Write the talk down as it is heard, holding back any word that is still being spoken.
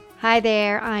Hi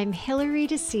there, I'm Hillary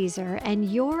DeCesar,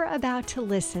 and you're about to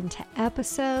listen to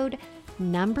episode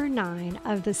number 9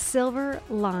 of the Silver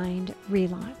Lined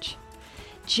Relaunch.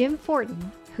 Jim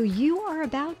Fortin, who you are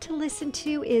about to listen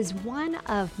to, is one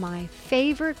of my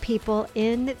favorite people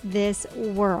in this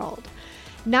world.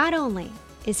 Not only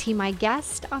is he my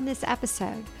guest on this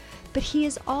episode, but he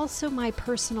is also my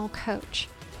personal coach,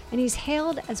 and he's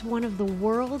hailed as one of the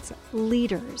world's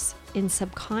leaders in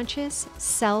subconscious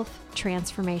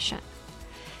self-transformation.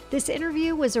 This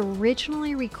interview was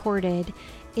originally recorded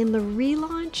in the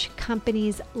ReLaunch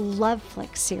Company's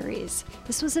LoveFlix series.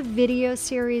 This was a video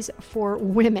series for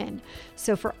women.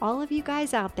 So for all of you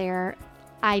guys out there,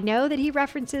 I know that he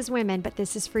references women, but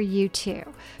this is for you too,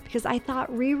 because I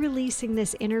thought re-releasing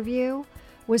this interview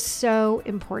was so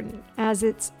important, as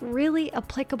it's really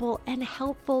applicable and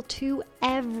helpful to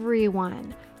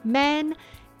everyone, men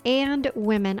and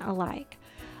women alike,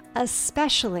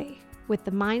 especially with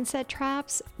the mindset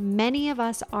traps many of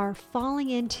us are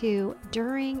falling into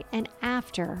during and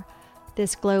after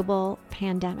this global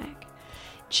pandemic.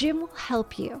 Jim will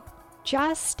help you,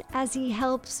 just as he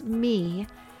helps me,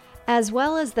 as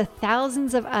well as the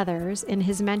thousands of others in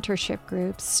his mentorship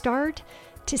groups, start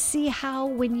to see how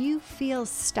when you feel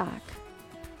stuck,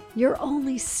 you're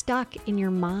only stuck in your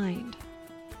mind.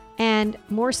 And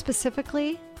more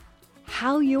specifically,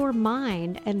 how your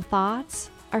mind and thoughts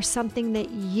are something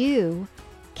that you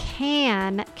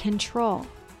can control,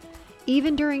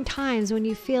 even during times when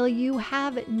you feel you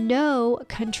have no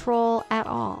control at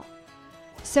all.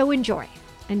 So enjoy,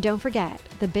 and don't forget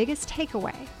the biggest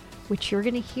takeaway, which you're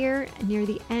going to hear near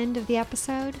the end of the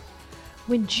episode,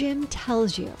 when Jim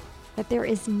tells you that there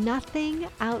is nothing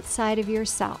outside of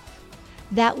yourself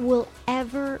that will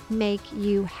ever make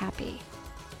you happy.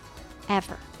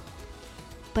 Ever.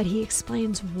 But he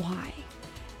explains why.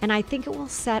 And I think it will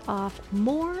set off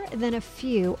more than a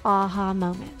few aha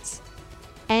moments.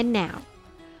 And now,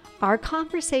 our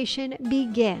conversation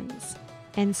begins,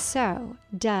 and so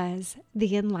does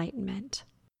the enlightenment.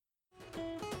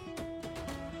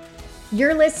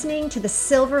 You're listening to the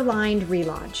Silver Lined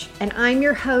Relaunch, and I'm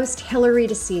your host, Hillary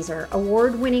DeCesar,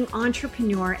 award-winning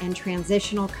entrepreneur and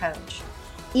transitional coach.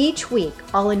 Each week,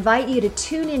 I'll invite you to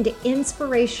tune into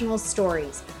inspirational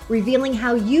stories, revealing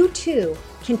how you too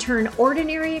can turn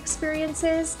ordinary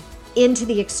experiences into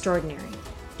the extraordinary.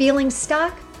 Feeling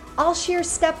stuck? I'll share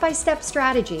step-by-step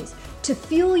strategies to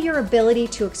fuel your ability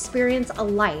to experience a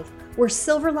life where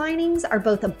silver linings are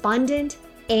both abundant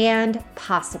and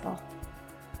possible.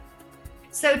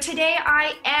 So today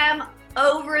I am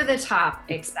over the top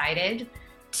excited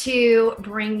to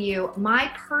bring you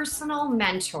my personal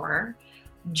mentor,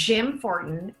 Jim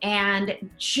Fortin. And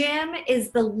Jim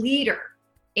is the leader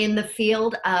in the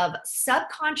field of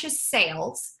subconscious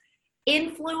sales,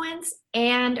 influence,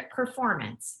 and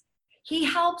performance. He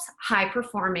helps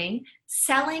high-performing,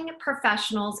 selling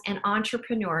professionals and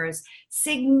entrepreneurs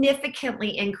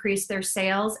significantly increase their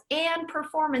sales and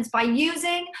performance by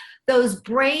using those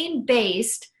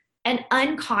brain-based and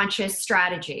unconscious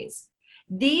strategies.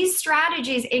 These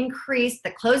strategies increase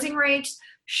the closing rates,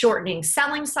 shortening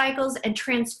selling cycles, and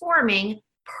transforming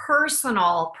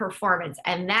personal performance.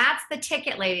 And that's the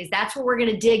ticket, ladies. That's where we're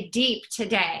going to dig deep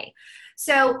today.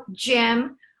 So,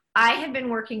 Jim, I have been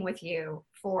working with you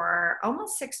for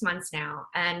almost 6 months now,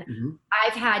 and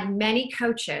I've had many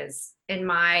coaches in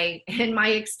my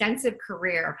extensive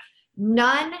career.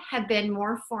 None have been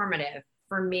more formative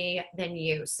for me than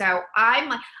you. So I'm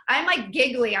like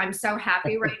giggly. I'm so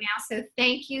happy right now. So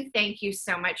thank you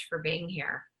so much for being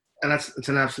here. And it's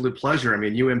an absolute pleasure. I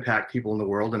mean, you impact people in the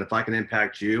world, and if I can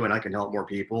impact you and I can help more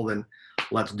people, then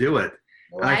let's do it.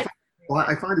 I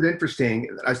find it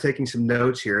interesting. I was taking some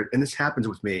notes here, and this happens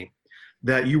with me,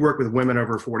 that you work with women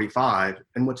over 45.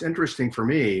 And what's interesting for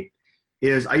me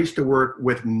is I used to work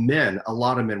with men, a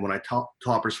lot of men, when I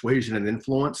taught persuasion and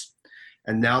influence.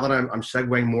 And now that I'm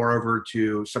segueing more over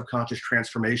to subconscious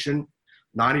transformation,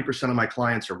 90% of my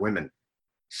clients are women.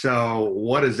 So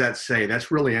what does that say? That's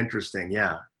really interesting.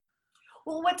 Yeah.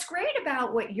 Well, what's great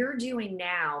about what you're doing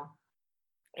now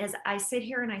is I sit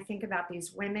here and I think about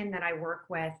these women that I work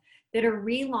with that are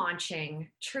relaunching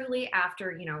truly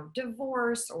after,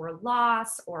 divorce or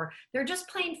loss, or they're just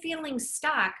plain feeling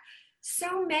stuck.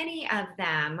 So many of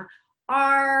them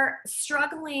are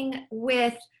struggling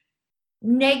with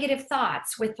negative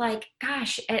thoughts, with like,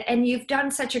 gosh, and you've done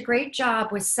such a great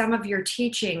job with some of your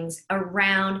teachings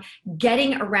around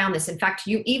getting around this. In fact,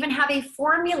 you even have a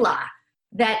formula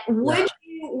that would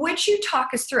you talk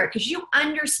us through it? Because you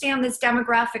understand this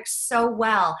demographic so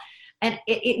well. And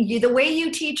the way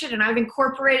you teach it, and I've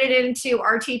incorporated it into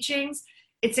our teachings,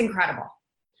 it's incredible.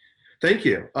 Thank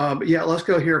you. Yeah, let's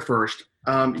go here first.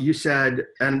 You said,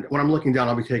 and when I'm looking down,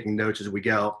 I'll be taking notes as we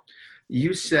go.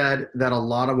 You said that a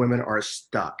lot of women are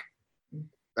stuck,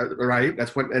 right?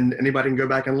 That's what, and anybody can go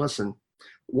back and listen.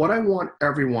 What I want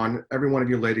every one of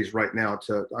you ladies right now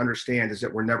to understand is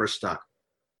that we're never stuck.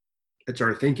 It's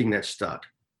our thinking that's stuck.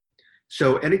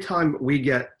 So anytime we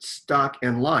get stuck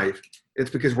in life, it's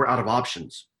because we're out of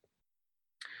options.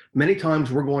 Many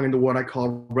times we're going into what I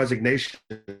call resignation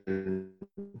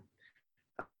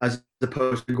as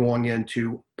opposed to going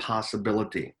into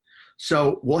possibility.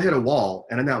 So we'll hit a wall,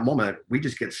 and in that moment, we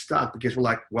just get stuck because we're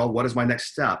like, well, what is my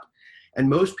next step? And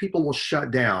most people will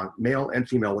shut down, male and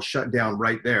female will shut down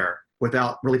right there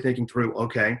without really thinking through,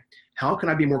 okay, how can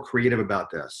I be more creative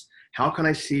about this? How can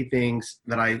I see things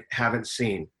that I haven't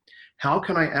seen? How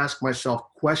can I ask myself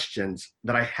questions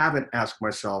that I haven't asked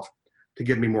myself to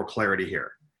give me more clarity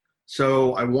here?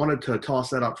 So I wanted to toss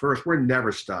that up first. We're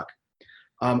never stuck.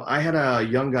 I had a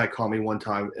young guy call me one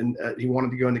time, and he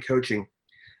wanted to go into coaching.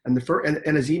 And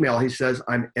in his email, he says,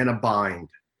 I'm in a bind.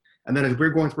 And then as we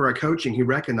were going through our coaching, he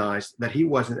recognized that he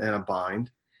wasn't in a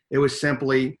bind. It was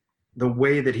simply the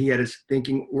way that he had his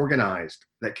thinking organized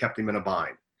that kept him in a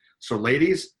bind. So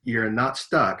ladies, you're not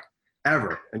stuck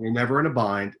ever, and you're never in a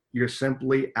bind. You're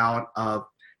simply out of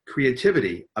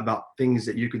creativity about things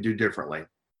that you could do differently.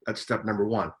 That's step number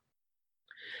one.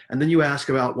 And then you ask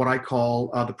about what I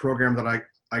call the program that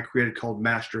I created called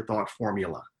Master Thought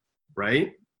Formula,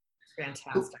 right?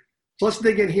 Fantastic. So let's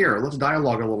dig in here. Let's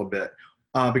dialogue a little bit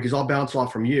because I'll bounce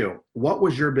off from you. What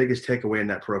was your biggest takeaway in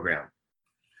that program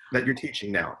that you're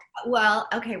teaching now? Well,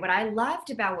 okay, what I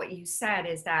loved about what you said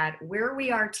is that where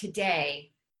we are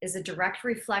today is a direct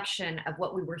reflection of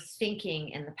what we were thinking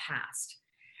in the past.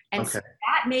 And so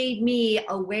that made me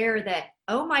aware that,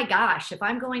 oh my gosh, if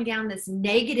I'm going down this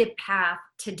negative path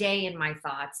today in my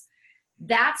thoughts,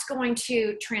 that's going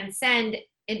to transcend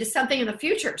into something in the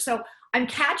future. So I'm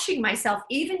catching myself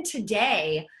even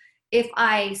today. If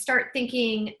I start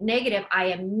thinking negative, I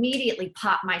immediately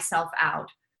pop myself out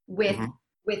with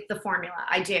the formula.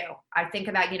 I do. I think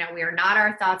about, we are not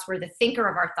our thoughts. We're the thinker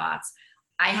of our thoughts.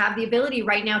 I have the ability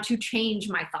right now to change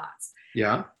my thoughts.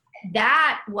 Yeah.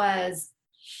 That was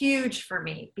huge for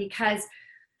me because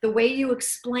the way you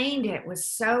explained it was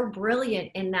so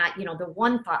brilliant in that, the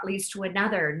one thought leads to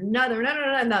another, and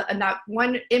that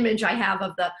one image I have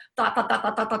of the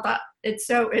thought. It's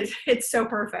so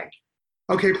perfect.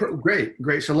 Okay,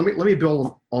 great. So let me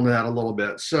build on that a little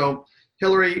bit. So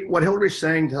Hillary, what Hillary's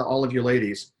saying to all of you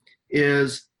ladies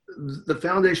is the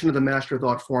foundation of the master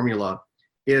thought formula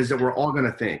is that we're all going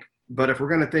to think. But if we're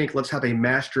going to think, let's have a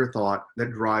master thought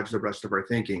that drives the rest of our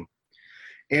thinking.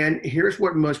 And here's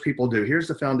what most people do. Here's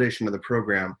the foundation of the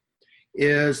program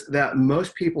is that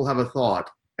most people have a thought,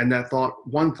 and that thought,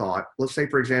 one thought, let's say,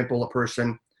 for example, a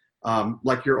person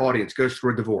like your audience goes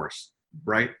through a divorce,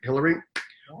 right, Hillary?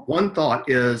 One thought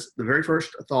is, the very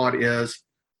first thought is,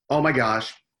 oh my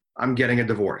gosh, I'm getting a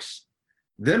divorce.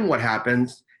 Then what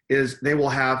happens is they will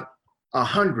have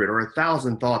 100 or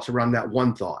 1,000 thoughts around that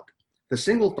one thought. The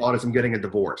single thought is I'm getting a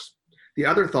divorce. The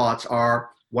other thoughts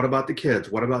are, what about the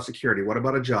kids? What about security? What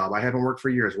about a job? I haven't worked for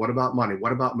years. What about money?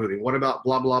 What about moving? What about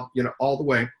blah, blah, all the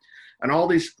way. And all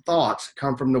these thoughts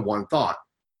come from the one thought.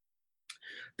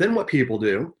 Then what people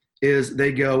do is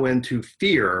they go into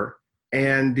fear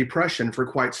and depression for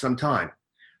quite some time,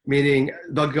 meaning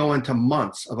they'll go into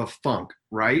months of a funk,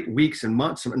 right? Weeks and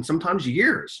months and sometimes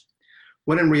years,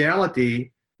 when in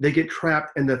reality, they get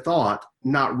trapped in the thought,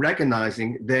 not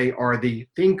recognizing they are the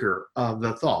thinker of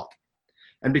the thought.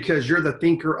 And because you're the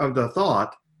thinker of the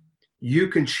thought, you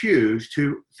can choose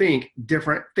to think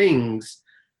different things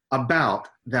about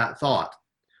that thought.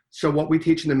 So what we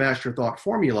teach in the Master Thought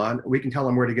Formula, and we can tell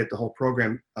them where to get the whole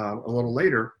program a little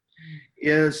later,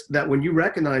 is that when you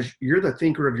recognize you're the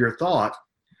thinker of your thought,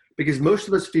 because most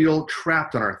of us feel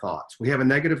trapped in our thoughts. We have a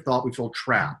negative thought, we feel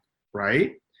trapped,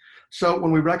 right? So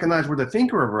when we recognize we're the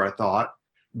thinker of our thought,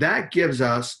 that gives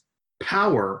us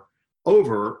power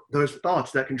over those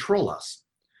thoughts that control us.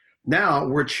 Now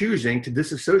we're choosing to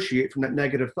disassociate from that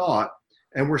negative thought,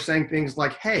 and we're saying things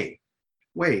like, hey,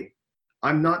 wait,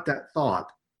 I'm not that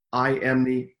thought. I am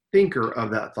the thinker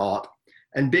of that thought.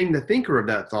 And being the thinker of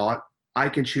that thought, I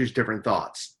can choose different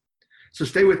thoughts. So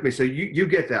stay with me. So you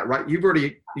get that, right?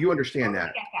 You understand that.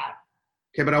 I get that.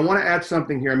 Okay, but I want to add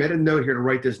something here. I made a note here to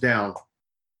write this down.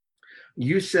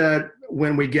 You said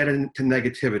when we get into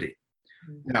negativity.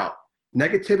 Now,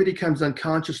 negativity comes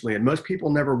unconsciously, and most people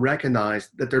never recognize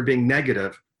that they're being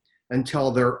negative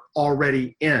until they're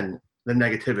already in the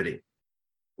negativity,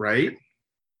 right?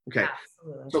 Okay.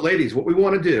 Absolutely. So ladies, what we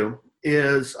want to do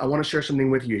is I want to share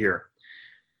something with you here.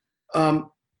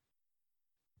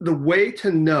 the way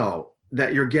to know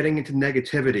that you're getting into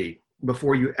negativity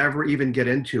before you ever even get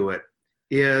into it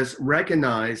is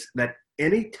recognize that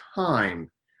anytime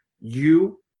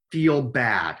you feel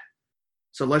bad,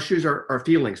 so let's use our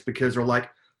feelings because they're like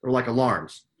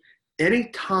alarms.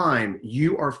 Anytime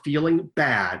you are feeling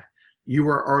bad, you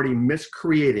are already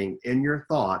miscreating in your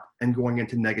thought and going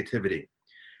into negativity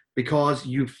because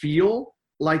you feel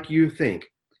like you think.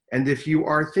 And if you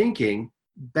are thinking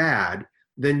bad,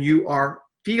 then you are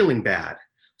feeling bad.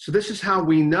 So this is how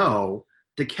we know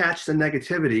to catch the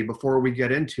negativity before we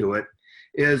get into it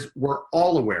is we're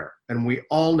all aware and we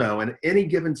all know in any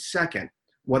given second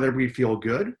whether we feel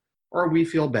good or we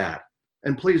feel bad.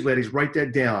 And please, ladies, write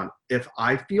that down. If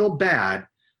I feel bad,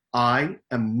 I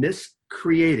am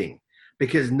miscreating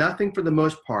because nothing for the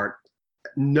most part,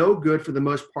 no good for the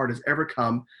most part has ever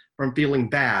come from feeling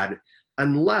bad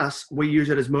unless we use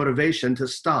it as motivation to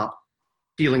stop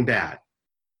feeling bad.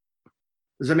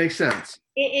 Does that make sense?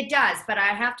 It does, but I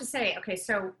have to say, okay,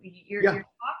 so you're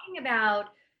talking about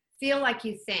feel like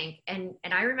you think, and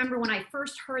I remember when I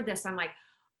first heard this, I'm like,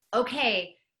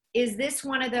 okay, is this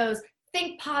one of those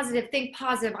think positive,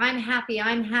 I'm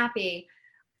happy.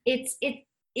 It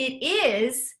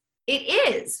is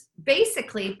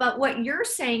basically, but what you're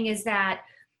saying is that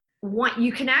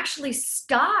you can actually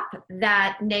stop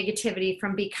that negativity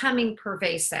from becoming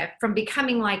pervasive, from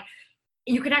becoming like,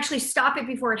 you can actually stop it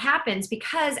before it happens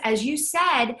because, as you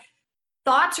said,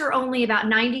 thoughts are only about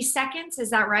 90 seconds. Is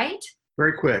that right?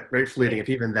 Very quick, very fleeting, if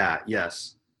even that,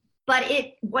 yes. But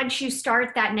once you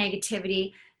start that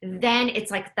negativity, then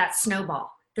it's like that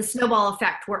the snowball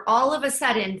effect, where all of a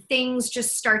sudden things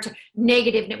just start to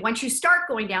negative. Once you start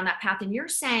going down that path, and you're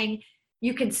saying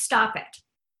you can stop it.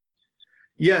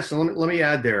 Yes, and let me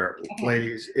add there,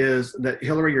 ladies, is that,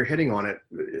 Hillary, you're hitting on it.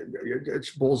 It's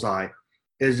bullseye.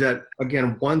 Is that,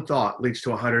 again, one thought leads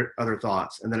to 100 other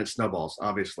thoughts, and then it snowballs,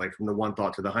 obviously, from the one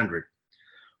thought to the 100.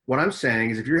 What I'm saying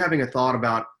is if you're having a thought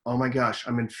about, oh my gosh,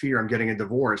 I'm in fear, I'm getting a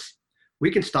divorce, we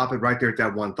can stop it right there at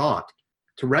that one thought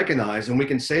to recognize, and we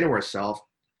can say to ourselves,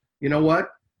 you know what?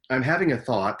 I'm having a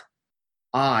thought.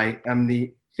 I am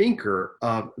the thinker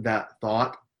of that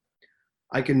thought.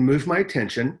 I can move my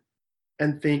attention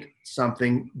and think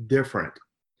something different.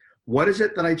 What is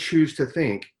it that I choose to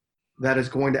think that is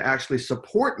going to actually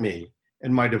support me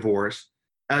in my divorce,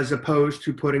 as opposed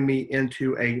to putting me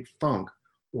into a funk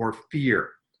or fear,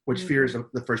 which fear is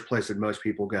the first place that most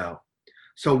people go.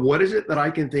 So what is it that I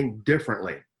can think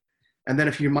differently? And then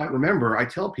if you might remember, I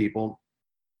tell people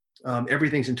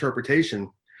everything's interpretation.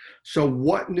 So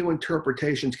what new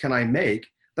interpretations can I make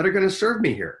that are going to serve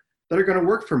me here, that are going to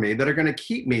work for me, that are going to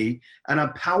keep me in a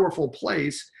powerful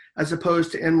place, as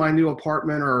opposed to in my new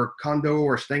apartment or condo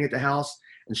or staying at the house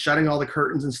and shutting all the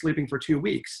curtains and sleeping for 2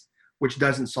 weeks, which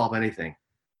doesn't solve anything.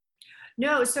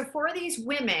 No, so for these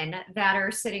women that are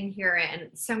sitting here,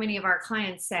 and so many of our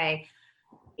clients say,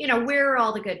 you know, where are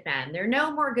all the good men? There are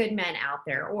no more good men out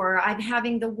there. Or I'm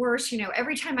having the worst, you know,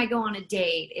 every time I go on a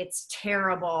date, it's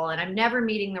terrible and I'm never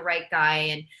meeting the right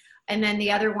guy. And then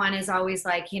the other one is always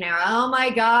like, you know, oh my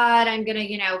God, I'm going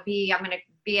to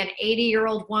be an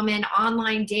 80-year-old woman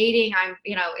online dating.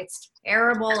 It's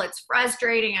terrible. It's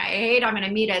frustrating. I'm going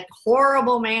to meet a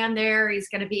horrible man there. He's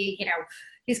going to be,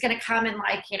 he's going to come and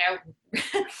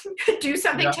do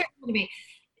something terrible to me.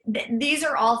 These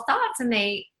are all thoughts,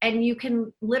 and you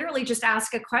can literally just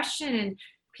ask a question and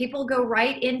people go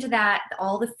right into that,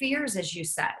 all the fears, as you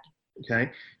said.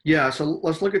 Okay. Yeah. So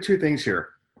let's look at two things here.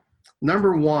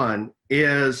 Number one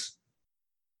is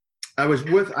I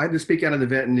had to speak at an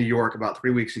event in New York about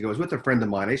 3 weeks ago. I was with a friend of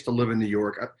mine. I used to live in New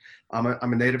York. I'm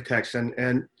a native Texan,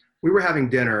 and we were having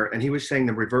dinner, and he was saying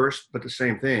the reverse, but the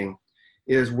same thing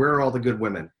is, where are all the good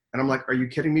women? And I'm like, are you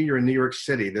kidding me? You're in New York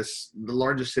City, the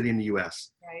largest city in the US.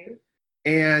 Right.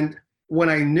 And when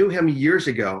I knew him years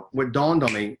ago, what dawned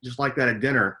on me, just like that at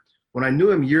dinner, when I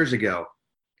knew him years ago,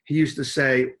 he used to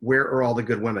say, where are all the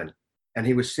good women? And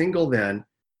he was single then.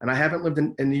 And I haven't lived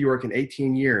in New York in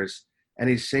 18 years. And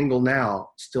he's single now,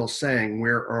 still saying,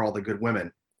 where are all the good women?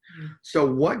 Mm-hmm. So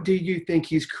what do you think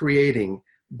he's creating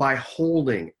by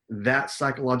holding that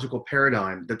psychological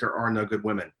paradigm that there are no good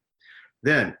women?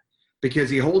 Then,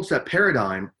 because he holds that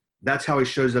paradigm, that's how he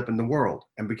shows up in the world.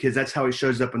 And because that's how he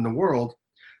shows up in the world,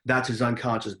 that's his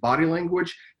unconscious body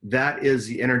language. That is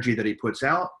the energy that he puts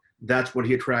out. That's what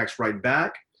he attracts right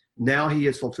back. Now he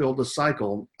has fulfilled the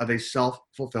cycle of a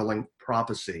self-fulfilling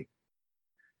prophecy.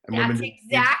 And that's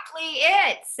exactly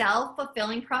it.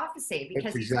 Self-fulfilling prophecy.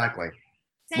 Because exactly.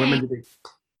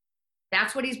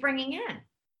 That's what he's bringing in.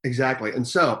 Exactly. And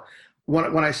so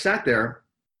when I sat there,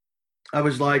 I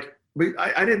was like, but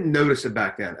I didn't notice it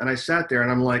back then. And I sat there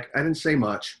and I'm like, I didn't say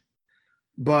much,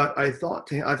 but I thought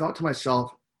to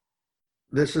myself,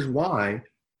 this is why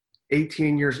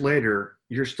 18 years later,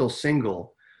 you're still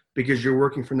single, because you're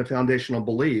working from the foundational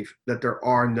belief that there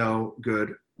are no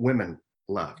good women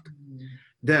left. Mm-hmm.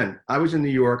 Then I was in New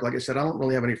York. Like I said, I don't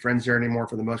really have any friends there anymore.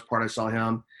 For the most part, I saw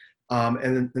him. And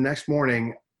then the next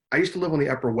morning, I used to live on the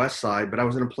Upper West Side, but I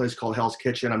was in a place called Hell's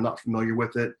Kitchen. I'm not familiar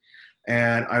with it.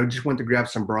 And I just went to grab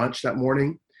some brunch that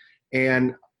morning.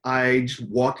 And I just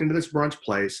walked into this brunch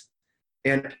place,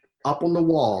 and up on the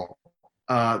wall,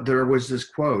 there was this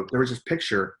quote. There was this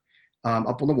picture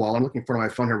up on the wall. I'm looking for my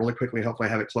phone here really quickly. Hopefully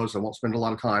I have it closed. I won't spend a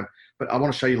lot of time. But I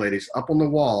want to show you, ladies. Up on the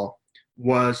wall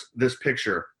was this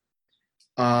picture.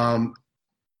 The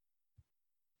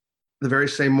very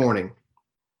same morning.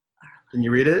 Can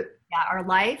you read it? Yeah, our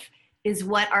life is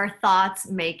what our thoughts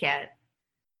make it.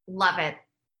 Love it.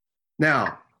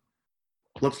 Now,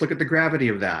 let's look at the gravity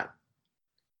of that.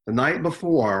 The night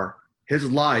before,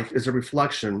 his life is a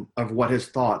reflection of what his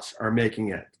thoughts are making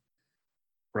it,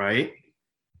 right?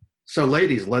 So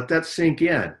ladies, let that sink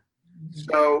in.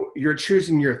 So you're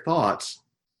choosing your thoughts,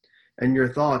 and your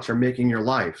thoughts are making your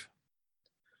life.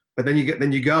 But then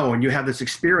you go and you have this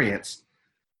experience.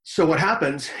 So what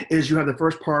happens is you have the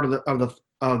first part of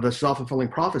the self-fulfilling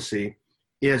prophecy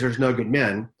is there's no good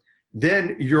men.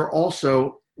 Then you're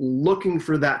also looking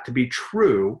for that to be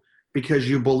true because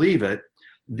you believe it.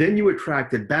 Then you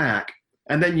attract it back,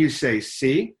 and then you say,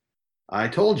 see, I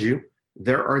told you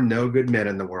there are no good men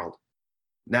in the world.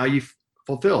 Now you've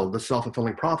fulfilled the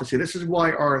self-fulfilling prophecy. This is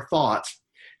why our thoughts,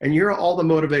 and you're all the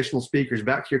motivational speakers,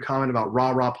 back to your comment about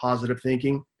rah-rah positive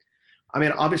thinking. I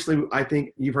mean, obviously, I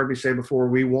think you've heard me say before,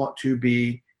 we want to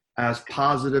be as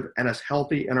positive and as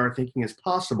healthy in our thinking as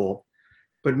possible,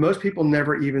 but most people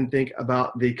never even think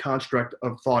about the construct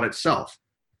of thought itself.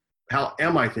 How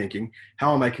am I thinking?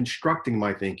 How am I constructing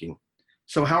my thinking?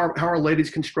 So how are ladies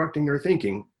constructing their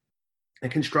thinking and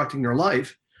constructing their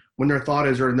life when their thought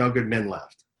is there are no good men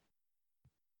left?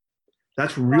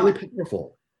 That's really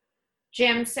powerful.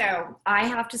 Jim, so I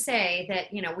have to say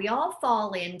that, we all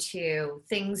fall into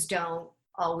things don't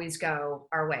always go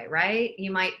our way, right?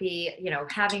 You might be,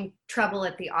 having trouble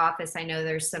at the office. I know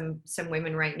there's some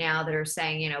women right now that are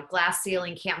saying, glass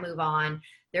ceiling, can't move on.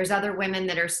 There's other women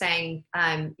that are saying,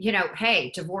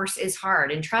 hey, divorce is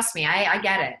hard. And trust me, I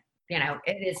get it.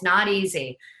 It is not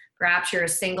easy. Perhaps you're a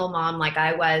single mom like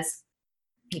I was.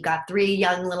 You've got 3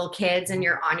 young little kids and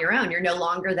you're on your own. You're no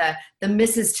longer the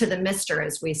Mrs. to the Mr.,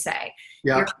 as we say.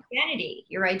 Yeah.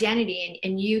 Your identity.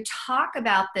 And you talk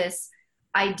about this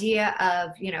idea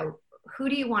of, who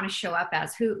do you want to show up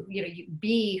as? Who, you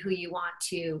be who you want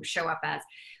to show up as.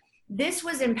 This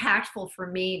was impactful for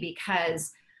me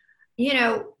because,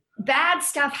 bad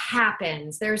stuff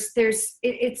happens.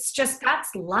 It's just,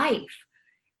 that's life.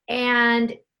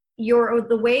 And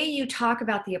the way you talk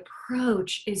about the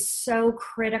approach is so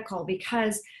critical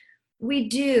because we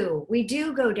do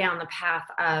go down the path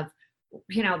of,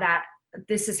 that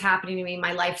this is happening to me.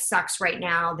 My life sucks right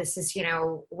now. This is,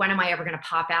 when am I ever going to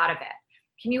pop out of it?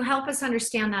 Can you help us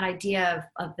understand that idea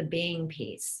of the being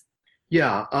piece?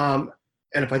 Yeah.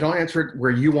 And if I don't answer it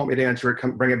where you want me to answer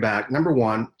it, bring it back. Number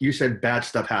one, you said bad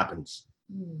stuff happens.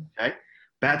 Okay.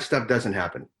 Bad stuff doesn't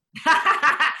happen.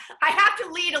 I have to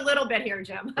lead a little bit here,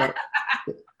 Jim.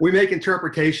 We make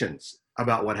interpretations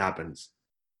about what happens.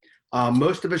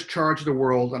 Most of us charge the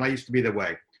world, and I used to be the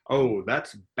way, oh,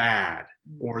 that's bad,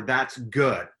 or that's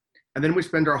good. And then we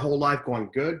spend our whole life going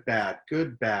good, bad,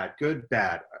 good, bad, good,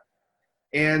 bad.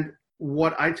 And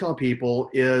what I tell people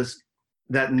is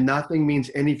that nothing means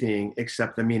anything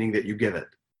except the meaning that you give it.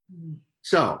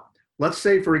 So let's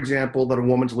say, for example, that a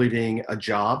woman's leaving a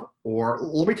job, or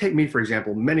let me take me, for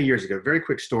example, many years ago, very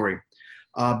quick story.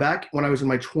 Back when I was in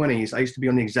my 20s, I used to be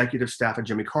on the executive staff at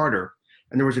Jimmy Carter,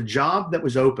 and there was a job that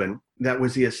was open that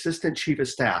was the assistant chief of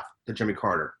staff to Jimmy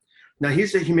Carter. Now,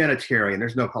 he's a humanitarian.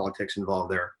 There's no politics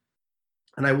involved there.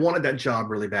 And I wanted that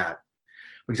job really bad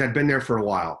because I'd been there for a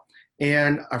while.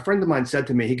 And a friend of mine said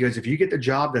to me, he goes, if you get the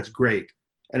job, that's great.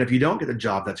 And if you don't get the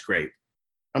job, that's great.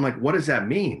 I'm like, what does that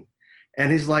mean?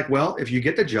 And he's like, well, if you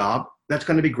get the job, that's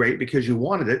going to be great because you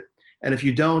wanted it. And if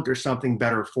you don't, there's something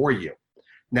better for you.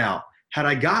 Now, had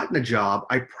I gotten a job,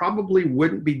 I probably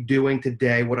wouldn't be doing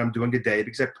today what I'm doing today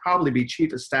because I'd probably be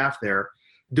chief of staff there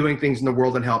doing things in the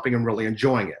world and helping and really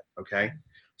enjoying it. Okay.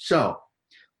 So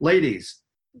ladies,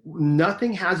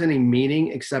 nothing has any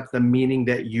meaning except the meaning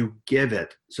that you give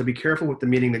it. So be careful with the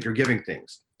meaning that you're giving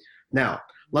things. Now,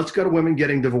 let's go to women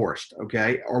getting divorced.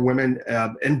 Okay. Or women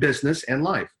in business and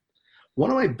life. One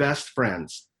of my best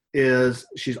friends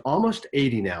she's almost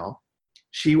 80 now,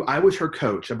 I was her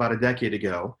coach about a decade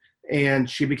ago, and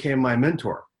she became my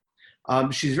mentor.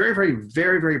 She's very, very,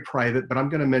 very, very private, but I'm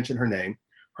going to mention her name.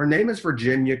 Her name is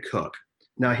Virginia Cook.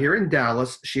 Now, here in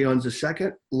Dallas, she owns the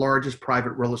second largest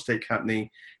private real estate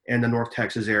company in the North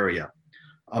Texas area.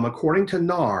 According to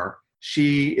NAR,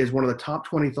 she is one of the top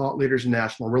 20 thought leaders in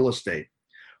national real estate.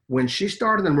 When she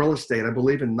started in real estate, I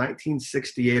believe in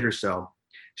 1968 or so,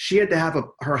 she had to have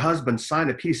her husband sign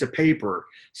a piece of paper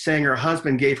saying her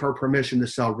husband gave her permission to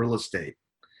sell real estate.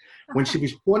 When she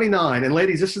was 29, and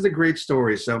ladies, this is a great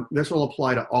story, so this will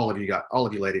apply to all of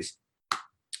you ladies.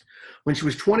 When she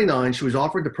was 29, she was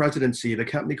offered the presidency of a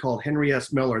company called Henry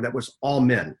S. Miller that was all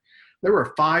men. There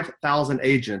were 5,000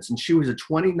 agents, and she was a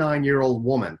 29-year-old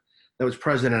woman that was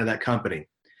president of that company.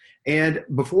 And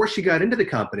before she got into the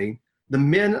company, the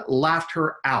men laughed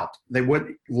her out. They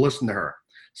wouldn't listen to her.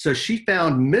 So she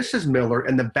found Mrs. Miller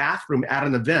in the bathroom at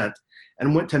an event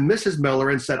and went to Mrs. Miller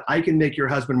and said, I can make your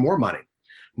husband more money.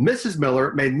 Mrs.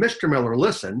 Miller made Mr. Miller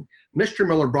listen. Mr.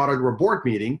 Miller brought her to a board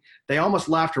meeting. They almost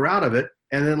laughed her out of it.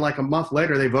 And then like a month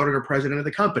later, they voted her president of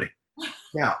the company.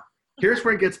 Now, here's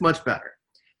where it gets much better.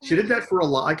 She did that for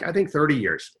I think 30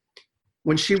 years.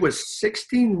 When she was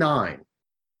 69,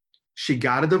 she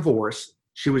got a divorce.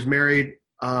 She was married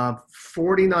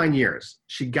 49 years.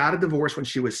 She got a divorce when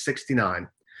she was 69,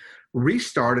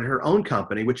 restarted her own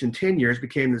company, which in 10 years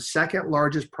became the second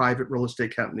largest private real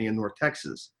estate company in North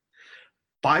Texas.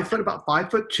 About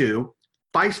 5'2",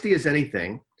 feisty as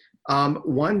anything.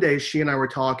 One day she and I were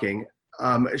talking.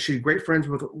 She's great friends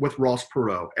with Ross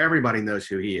Perot. Everybody knows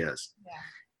who he is. Yeah.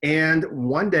 And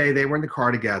one day they were in the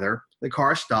car together. The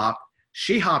car stopped.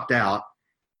 She hopped out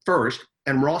first,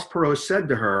 and Ross Perot said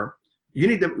to her, you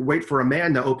need to wait for a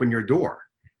man to open your door.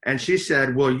 And she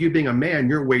said, well, you being a man,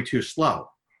 you're way too slow.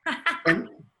 And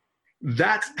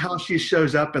that's how she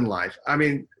shows up in life. I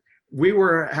mean, we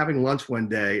were having lunch one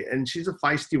day, and she's a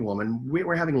feisty woman. We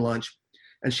were having lunch,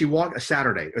 and she walked, a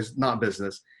Saturday, it was not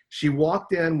business. She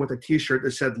walked in with a t-shirt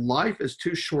that said, life is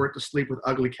too short to sleep with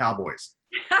ugly cowboys.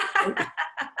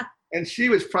 And she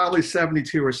was probably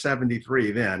 72 or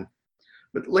 73 then.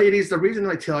 But ladies, the reason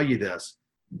I tell you this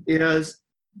is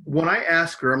when I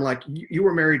ask her, I'm like, you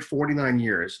were married 49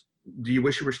 years. Do you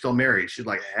wish you were still married? She's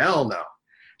like, hell no.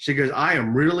 She goes, I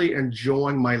am really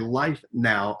enjoying my life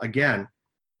now again.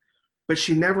 But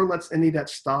she never lets any of that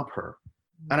stop her.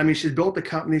 And I mean, she's built a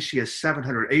company. She has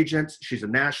 700 agents. She's a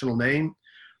national name.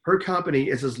 Her company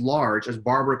is as large as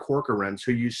Barbara Corcoran's,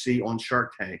 who you see on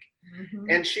Shark Tank. Mm-hmm.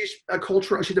 And she's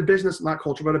a business, not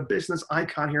culture, but a business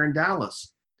icon here in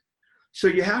Dallas. So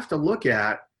you have to look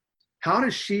at, how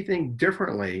does she think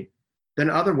differently than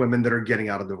other women that are getting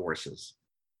out of divorces,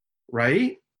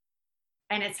 right?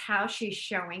 And it's how she's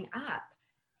showing up.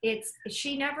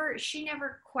 She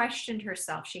never questioned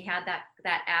herself. She had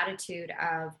that attitude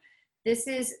of, this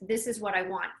is what I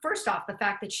want. First off, the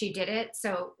fact that she did it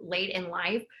so late in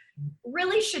life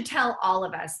really should tell all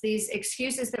of us. These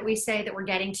excuses that we say that we're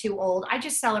getting too old. I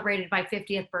just celebrated my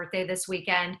 50th birthday this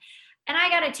weekend, and I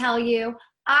got to tell you,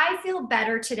 I feel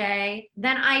better today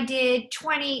than I did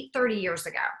 20, 30 years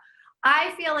ago.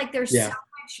 I feel like there's so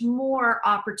much more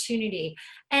opportunity.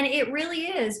 And it really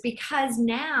is because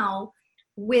now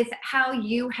with how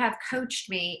you have coached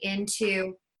me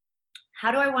into,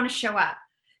 how do I want to show up?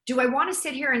 Do I want to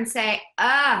sit here and say,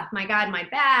 my God, my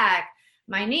back,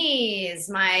 my knees,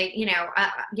 I've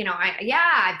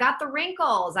got the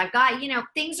wrinkles, I've got,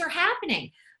 things are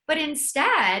happening. But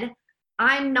instead,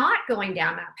 I'm not going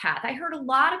down that path. I heard a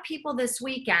lot of people this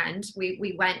weekend.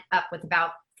 We went up with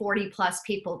about 40 plus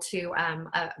people to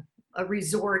a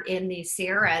resort in the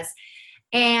Sierras.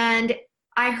 And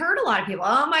I heard a lot of people,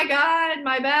 oh my God,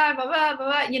 my back, blah, blah, blah,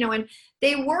 blah, and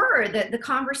the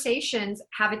conversations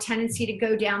have a tendency to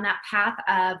go down that path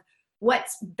of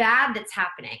what's bad that's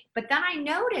happening. But then I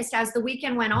noticed as the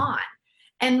weekend went on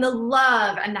and the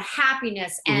love and the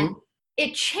happiness and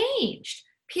it changed.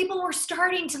 People were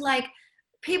starting to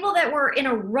people that were in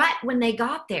a rut when they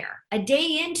got there, a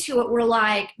day into it were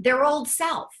like their old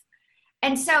self.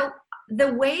 And so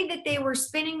the way that they were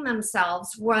spinning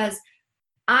themselves was,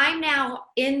 I'm now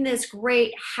in this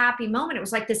great happy moment. It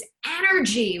was like this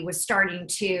energy was starting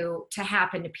to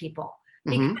happen to people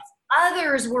because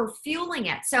others were fueling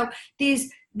it. So the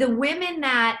women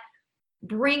that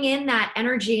bring in that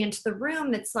energy into the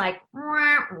room, that's like,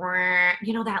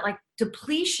 that like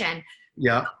depletion.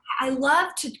 Yeah. I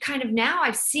love to kind of, now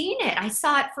I've seen it. I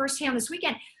saw it firsthand this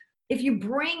weekend. If you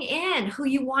bring in who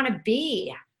you want to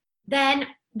be, then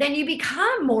you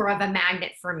become more of a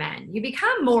magnet for men. You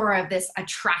become more of this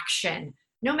attraction,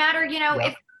 no matter,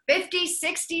 if 50,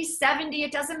 60, 70,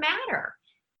 it doesn't matter.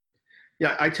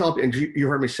 Yeah, I tell, and you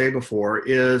heard me say before,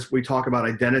 is we talk about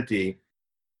identity.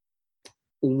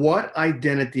 What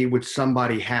identity would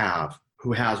somebody have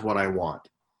who has what I want?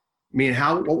 I mean,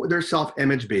 what would their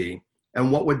self-image be,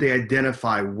 and what would they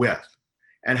identify with,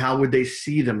 and how would they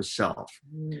see themselves?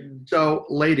 So,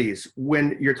 ladies,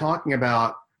 when you're talking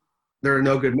about there are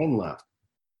no good men left,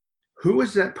 who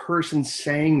is that person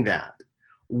saying that?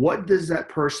 What does that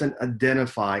person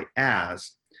identify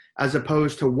as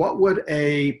opposed to what would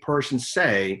a person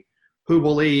say who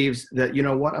believes that, you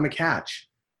know what, I'm a catch.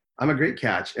 I'm a great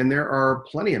catch. And there are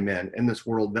plenty of men in this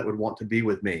world that would want to be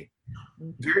with me.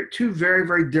 Two very,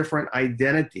 very different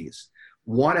identities.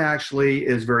 One actually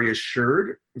is very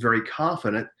assured, very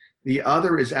confident. The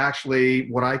other is actually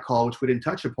what I call, which we didn't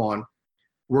touch upon,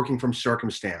 working from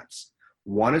circumstance.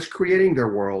 One is creating their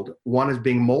world. One is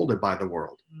being molded by the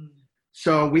world.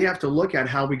 So we have to look at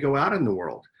how we go out in the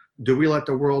world. Do we let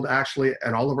the world actually,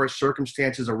 and all of our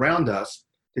circumstances around us,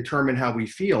 determine how we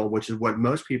feel, which is what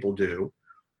most people do?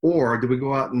 Or do we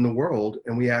go out in the world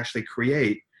and we actually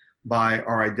create by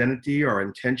our identity, our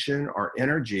intention, our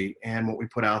energy, and what we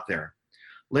put out there?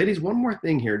 Ladies, one more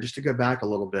thing here, just to go back a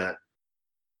little bit,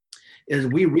 is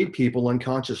we read people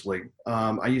unconsciously.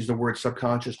 I use the word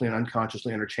subconsciously and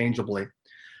unconsciously interchangeably,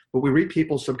 but we read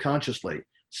people subconsciously.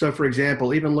 So for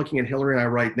example, even looking at Hillary and I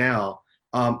right now,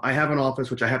 I have an office,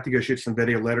 which I have to go shoot some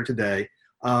video later today,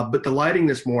 but the lighting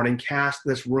this morning cast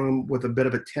this room with a bit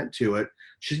of a tint to it.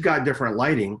 She's got different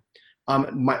lighting.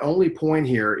 My only point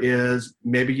here is,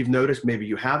 maybe you've noticed, maybe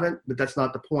you haven't, but that's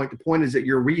not the point. The point is that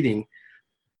you're reading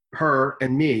her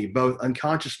and me both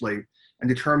unconsciously and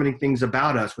determining things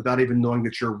about us without even knowing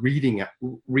that you're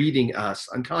reading us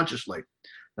unconsciously.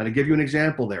 Now, to give you an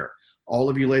example there, all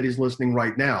of you ladies listening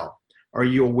right now, are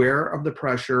you aware of the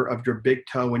pressure of your big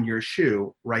toe in your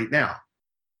shoe right now?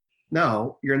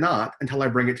 No, you're not, until I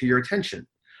bring it to your attention.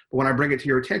 But when I bring it to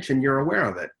your attention, you're aware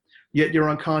of it. Yet your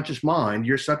unconscious mind,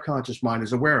 your subconscious mind,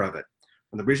 is aware of it.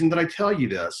 And the reason that I tell you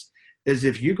this is,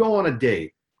 if you go on a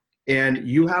date and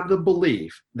you have the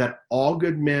belief that all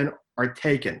good men are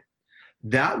taken,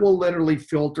 that will literally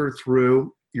filter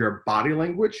through your body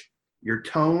language, your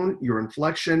tone, your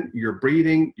inflection, your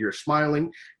breathing, your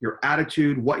smiling, your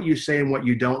attitude, what you say and what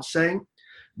you don't say.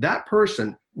 That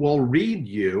person will read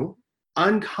you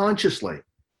unconsciously.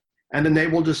 And then they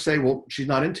will just say, well, she's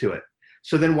not into it.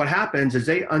 So then what happens is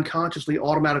they unconsciously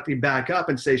automatically back up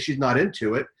and say, she's not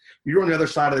into it. You're on the other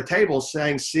side of the table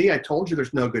saying, see, I told you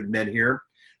there's no good men here.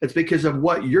 It's because of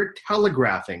what you're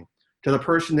telegraphing to the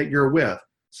person that you're with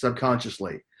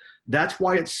subconsciously. That's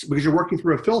why it's because you're working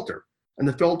through a filter, and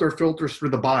the filter filters through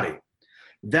the body.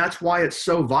 That's why it's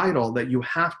so vital that you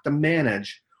have to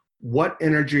manage what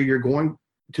energy you're going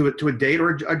to a date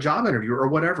or a job interview or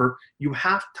whatever. You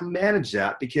have to manage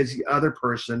that because the other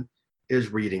person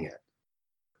is reading it.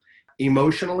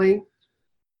 Emotionally,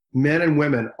 men and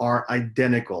women are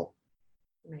identical.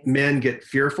 Amazing. Men get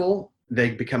fearful,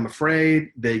 they become afraid,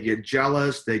 they get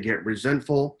jealous, they get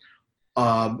resentful,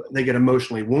 they get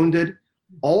emotionally wounded.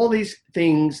 All these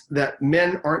things that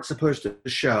men aren't supposed to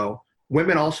show,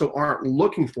 women also aren't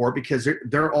looking for, because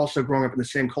they're also growing up in the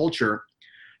same culture.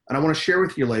 And I want to share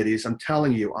with you, ladies, I'm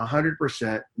telling you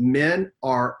 100%, men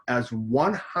are as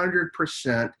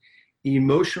 100%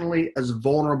 emotionally as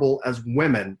vulnerable as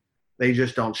women. They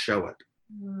just don't show it.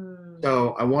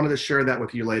 So I wanted to share that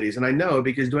with you, ladies. And I know,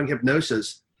 because doing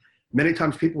hypnosis, many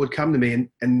times people would come to me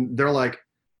and they're like,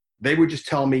 they would just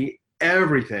tell me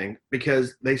everything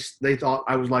because they thought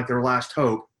I was like their last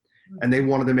hope, and they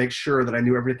wanted to make sure that I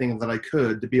knew everything that I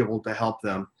could to be able to help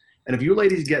them. And if you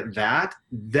ladies get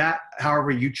that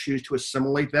however you choose to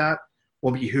assimilate that,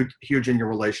 will be huge in your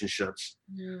relationships.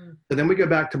 So then we go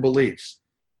back to beliefs.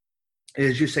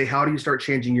 As you say, how do you start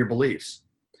changing your beliefs?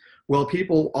 Well,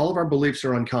 all of our beliefs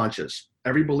are unconscious.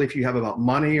 Every belief you have about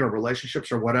money or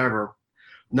relationships or whatever,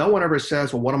 no one ever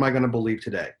says, well, what am I going to believe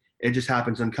today? It just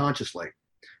happens unconsciously.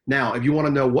 Now, if you want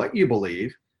to know what you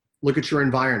believe, look at your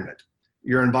environment.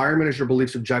 Your environment is your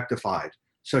beliefs objectified.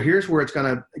 So here's where it's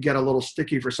going to get a little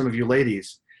sticky for some of you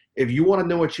ladies. If you want to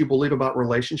know what you believe about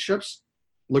relationships,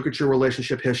 look at your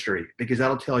relationship history, because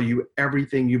that'll tell you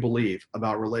everything you believe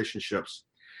about relationships.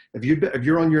 If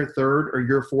you're on your third or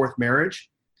your fourth marriage,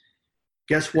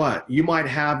 guess what? You might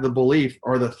have the belief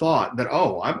or the thought that,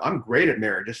 oh, I'm great at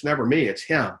marriage. It's never me, it's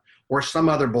him. Or some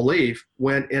other belief,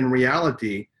 when in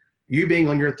reality, you being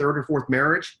on your third or fourth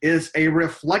marriage is a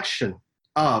reflection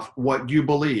of what you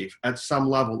believe at some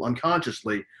level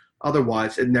unconsciously.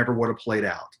 Otherwise, it never would have played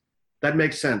out. That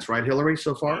makes sense, right, Hillary,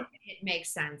 so far? It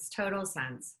makes sense. Total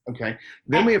sense. Okay.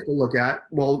 Then we have to look at,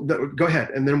 well, go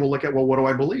ahead. And then we'll look at, well, what do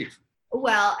I believe?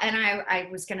 Well, and I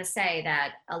was going to say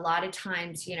that a lot of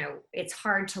times, it's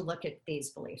hard to look at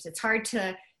these beliefs. It's hard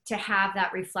to have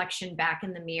that reflection back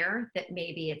in the mirror that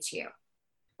maybe it's you.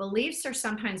 Beliefs are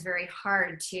sometimes very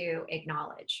hard to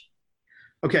acknowledge.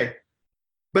 Okay.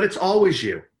 But it's always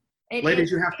you.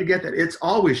 Ladies, you have to get that. It's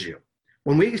always you.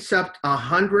 When we accept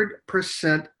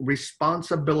 100%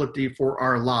 responsibility for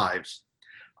our lives,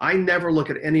 I never look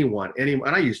at anyone, and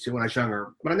I used to when I was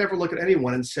younger, but I never look at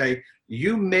anyone and say,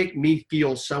 you make me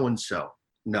feel so-and-so.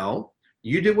 No,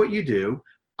 you do what you do.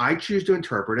 I choose to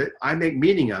interpret it. I make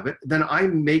meaning of it. Then I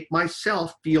make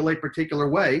myself feel a particular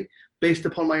way based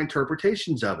upon my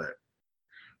interpretations of it.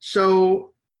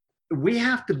 So we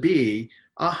have to be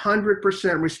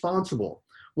 100% responsible.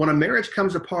 When a marriage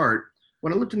comes apart,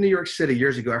 when I lived in New York City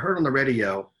years ago, I heard on the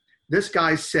radio, this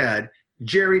guy said,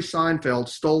 Jerry Seinfeld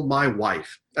stole my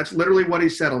wife. That's literally what he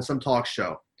said on some talk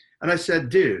show. And I said,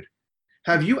 dude,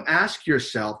 have you asked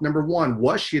yourself, number one,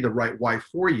 was she the right wife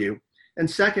for you? And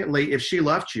secondly, if she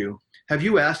left you, have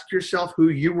you asked yourself who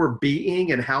you were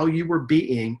being and how you were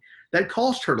being that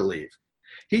caused her to leave?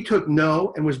 He took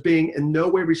no and was being in no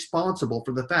way responsible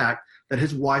for the fact that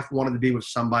his wife wanted to be with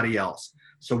somebody else.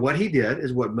 So what he did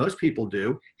is what most people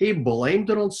do. He blamed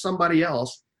it on somebody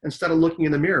else instead of looking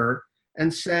in the mirror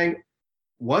and saying,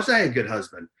 was I a good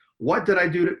husband? What did I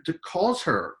do to cause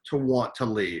her to want to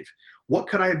leave? What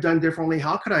could I have done differently?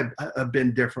 How could I have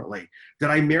been differently? Did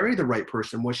I marry the right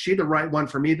person? Was she the right one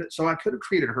for me? So I could have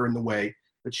treated her in the way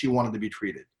that she wanted to be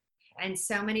treated. And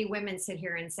so many women sit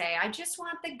here and say, I just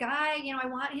want the guy, I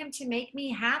want him to make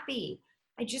me happy.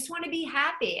 I just want to be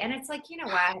happy. And it's like, you know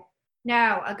what?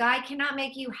 No, a guy cannot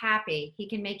make you happy. He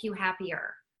can make you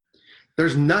happier.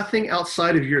 There's nothing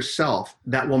outside of yourself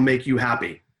that will make you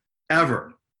happy.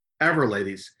 Ever,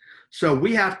 ladies. So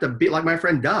we have to be like my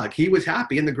friend Doug. He was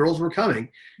happy and the girls were coming.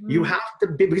 You have to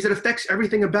be, because it affects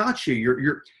everything about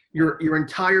you, your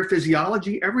entire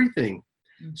physiology, everything.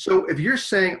 So if you're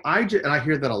saying, and I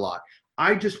hear that a lot,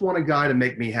 I just want a guy to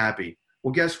make me happy.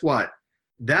 Well, guess what?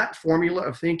 That formula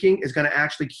of thinking is going to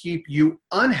actually keep you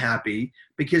unhappy,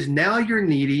 because now you're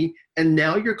needy and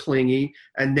now you're clingy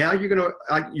and now you're going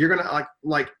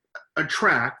to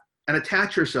attract and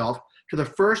attach yourself to the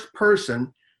first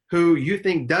person who you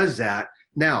think does that.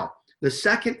 Now, the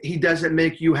second he doesn't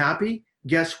make you happy,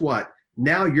 guess what?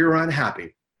 Now you're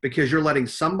unhappy because you're letting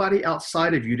somebody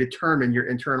outside of you determine your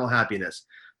internal happiness.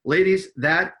 Ladies,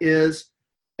 that is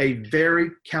a very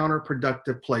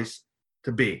counterproductive place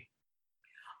to be.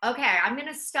 Okay, I'm going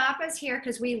to stop us here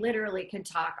because we literally could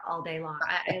talk all day long.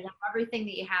 I love everything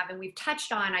that you have, and we've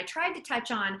I tried to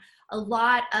touch on a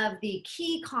lot of the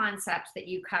key concepts that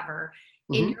you cover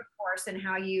in your course and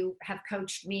how you have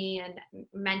coached me and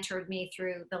mentored me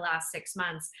through the last 6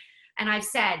 months. And I've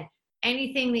said,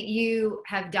 anything that you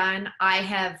have done, I'm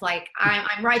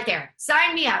right there.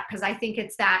 Sign me up, because I think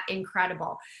it's that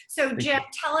incredible. So Jim,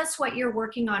 tell us what you're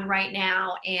working on right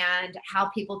now and how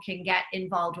people can get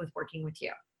involved with working with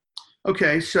you.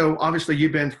 Okay, so obviously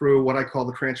you've been through what I call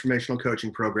the transformational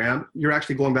coaching program. You're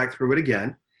actually going back through it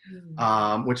again,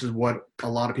 which is what a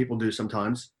lot of people do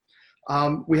sometimes.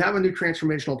 We have a new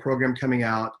transformational program coming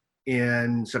out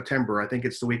in September. I think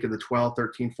it's the week of the 12th,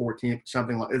 13th, 14th,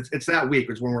 something like it. It's that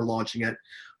week is when we're launching it.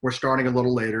 We're starting a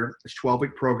little later. It's a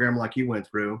 12-week program like you went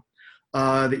through.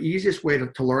 The easiest way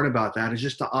to learn about that is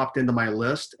just to opt into my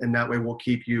list, and that way we'll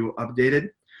keep you updated.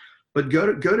 But go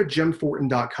to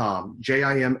jimfortin.com,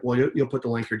 you'll put the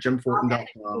link here,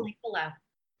 jimfortin.com.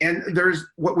 And there's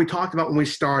what we talked about when we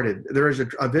started. There is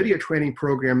a video training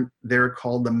program there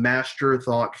called the Master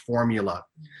Thought Formula.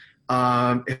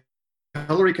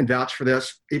 Hillary can vouch for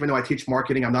this. Even though I teach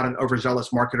marketing, I'm not an overzealous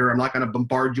marketer. I'm not going to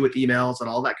bombard you with emails and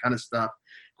all that kind of stuff.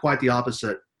 Quite the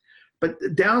opposite. But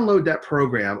download that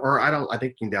program, or I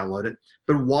think you can download it,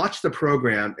 but watch the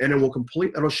program, and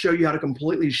it'll show you how to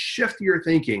completely shift your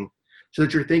thinking so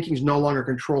that your thinking is no longer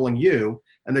controlling you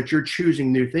and that you're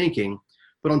choosing new thinking.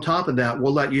 But on top of that,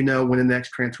 we'll let you know when the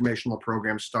next transformational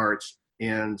program starts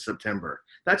in September.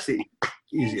 That's the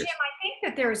easiest. Jim, I think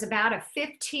that there's about a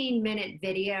 15-minute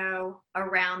video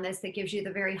around this that gives you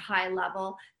the very high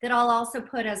level that I'll also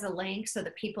put as a link so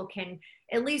that people can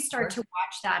at least start to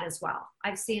watch that as well.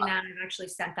 I've seen that and actually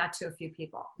sent that to a few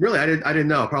people. Really? I didn't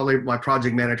know. Probably my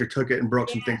project manager took it and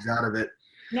broke some things out of it.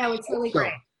 No, it's really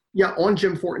great. Yeah, on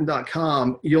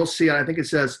jimfortin.com, you'll see, I think it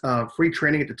says free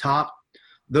training at the top.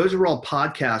 Those are all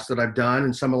podcasts that I've done,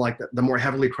 and some of the more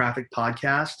heavily trafficked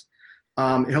podcasts.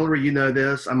 Hillary, you know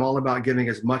this. I'm all about giving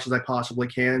as much as I possibly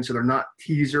can, so they're not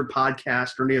teaser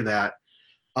podcasts or any of that.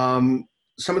 Some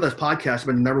of those podcasts have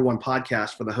been the number one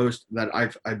podcast for the host that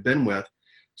I've been with.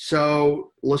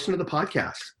 So listen to the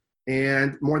podcast.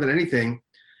 And more than anything,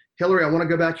 Hillary, I want to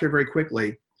go back here very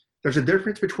quickly. There's a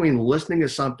difference between listening to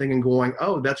something and going,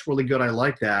 oh, that's really good, I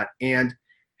like that. And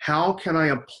how can I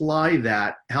apply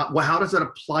that? How does that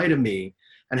apply to me?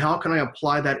 And how can I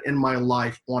apply that in my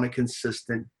life on a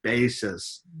consistent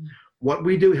basis? What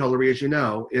we do, Hillary, as you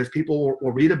know, is people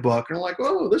will read a book and are like,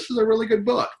 oh, this is a really good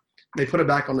book. They put it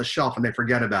back on the shelf and they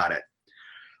forget about it.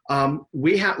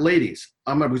 We have, ladies,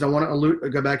 because I want to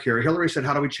go back here. Hillary said,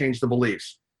 how do we change the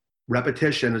beliefs?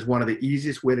 Repetition is one of the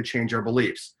easiest way to change our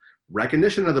beliefs.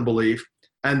 Recognition of the belief,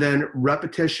 and then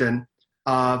repetition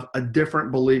of a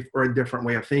different belief or a different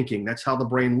way of thinking. That's how the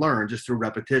brain learns, just through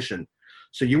repetition.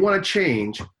 So you want to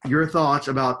change your thoughts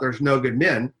about there's no good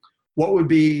men. What would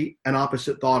be an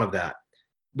opposite thought of that?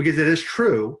 Because it is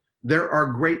true, there are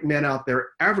great men out there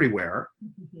everywhere,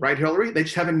 right, Hillary? They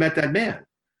just haven't met that man.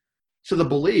 So the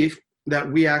belief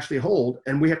that we actually hold,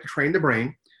 and we have to train the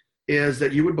brain, is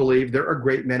that you would believe there are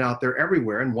great men out there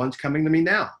everywhere, and one's coming to me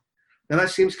now. Now that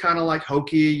seems kind of like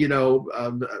hokey,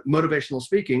 motivational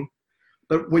speaking,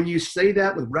 but when you say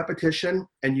that with repetition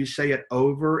and you say it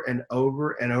over and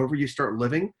over and over, you start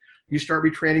living, you start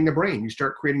retraining the brain. You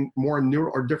start creating more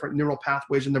different neural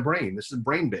pathways in the brain. This is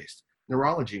brain-based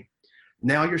neurology.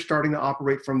 Now you're starting to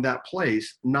operate from that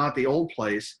place, not the old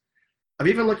place of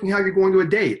even looking how you're going to a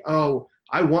date. Oh,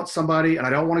 I want somebody and I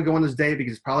don't want to go on this date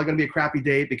because it's probably going to be a crappy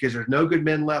date because there's no good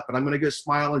men left, but I'm going to go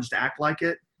smile and just act like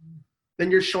it. Then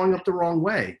you're showing up the wrong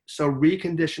way. So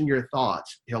recondition your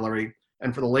thoughts, Hillary,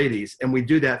 and for the ladies, and we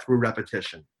do that through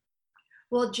repetition.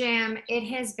 Well, Jim, it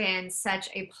has been such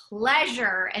a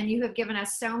pleasure, and you have given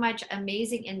us so much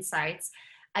amazing insights.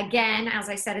 Again, as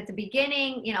I said at the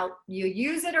beginning, you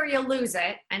use it or you lose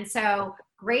it. And so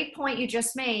great point you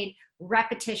just made,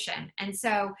 repetition. And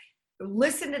so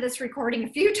listen to this recording a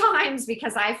few times,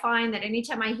 because I find that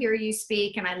anytime I hear you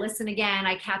speak and I listen again,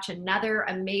 I catch another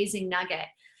amazing nugget.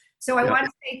 So I want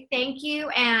to say thank you,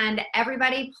 and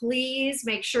everybody, please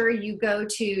make sure you go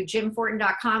to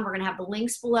jimfortin.com. We're going to have the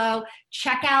links below.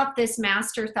 Check out this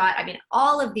master thought. I mean,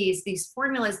 all of these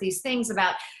formulas, these things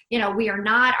about, we are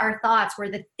not our thoughts.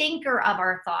 We're the thinker of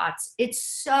our thoughts. It's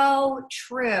so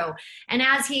true. And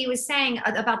as he was saying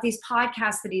about these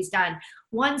podcasts that he's done,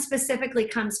 one specifically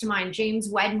comes to mind. James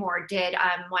Wedmore did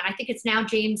one. I think it's now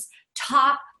James'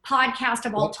 top podcast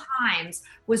of all times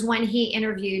was when he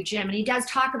interviewed Jim, and he does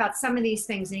talk about some of these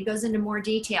things and he goes into more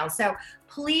detail. So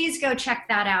please go check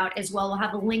that out as well. We'll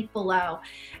have a link below.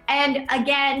 And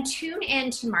again, tune in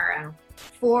tomorrow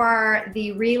for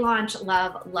the ReLaunch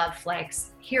LoveFlix.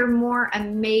 Hear more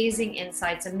amazing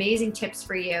insights, amazing tips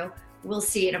for you. We'll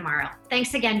see you tomorrow.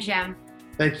 Thanks again, Jim.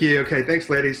 Thank you. Okay.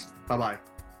 Thanks, ladies. Bye-bye.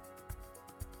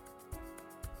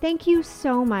 Thank you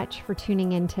so much for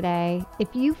tuning in today. If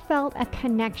you felt a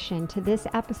connection to this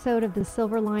episode of the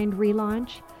Silver Lined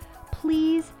Relaunch,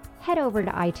 please head over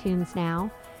to iTunes now.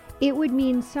 It would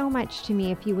mean so much to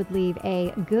me if you would leave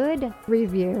a good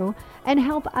review and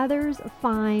help others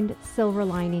find silver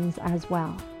linings as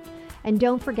well. And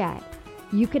don't forget,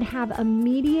 you can have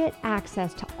immediate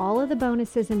access to all of the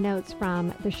bonuses and notes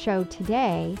from the show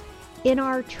today in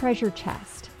our treasure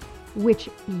chest, which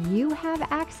you have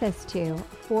access to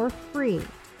for free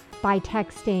by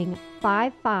texting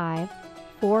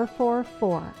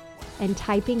 55444 and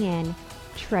typing in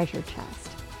treasure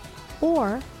chest.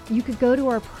 Or you could go to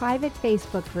our private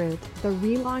Facebook group, The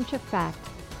Relaunch Effect,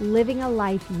 Living a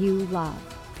Life You Love.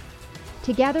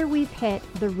 Together we've hit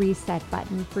the reset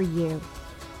button for you,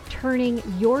 turning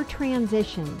your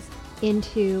transitions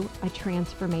into a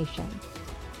transformation.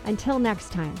 Until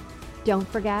next time, don't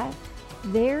forget,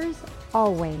 there's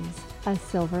always a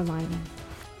silver lining.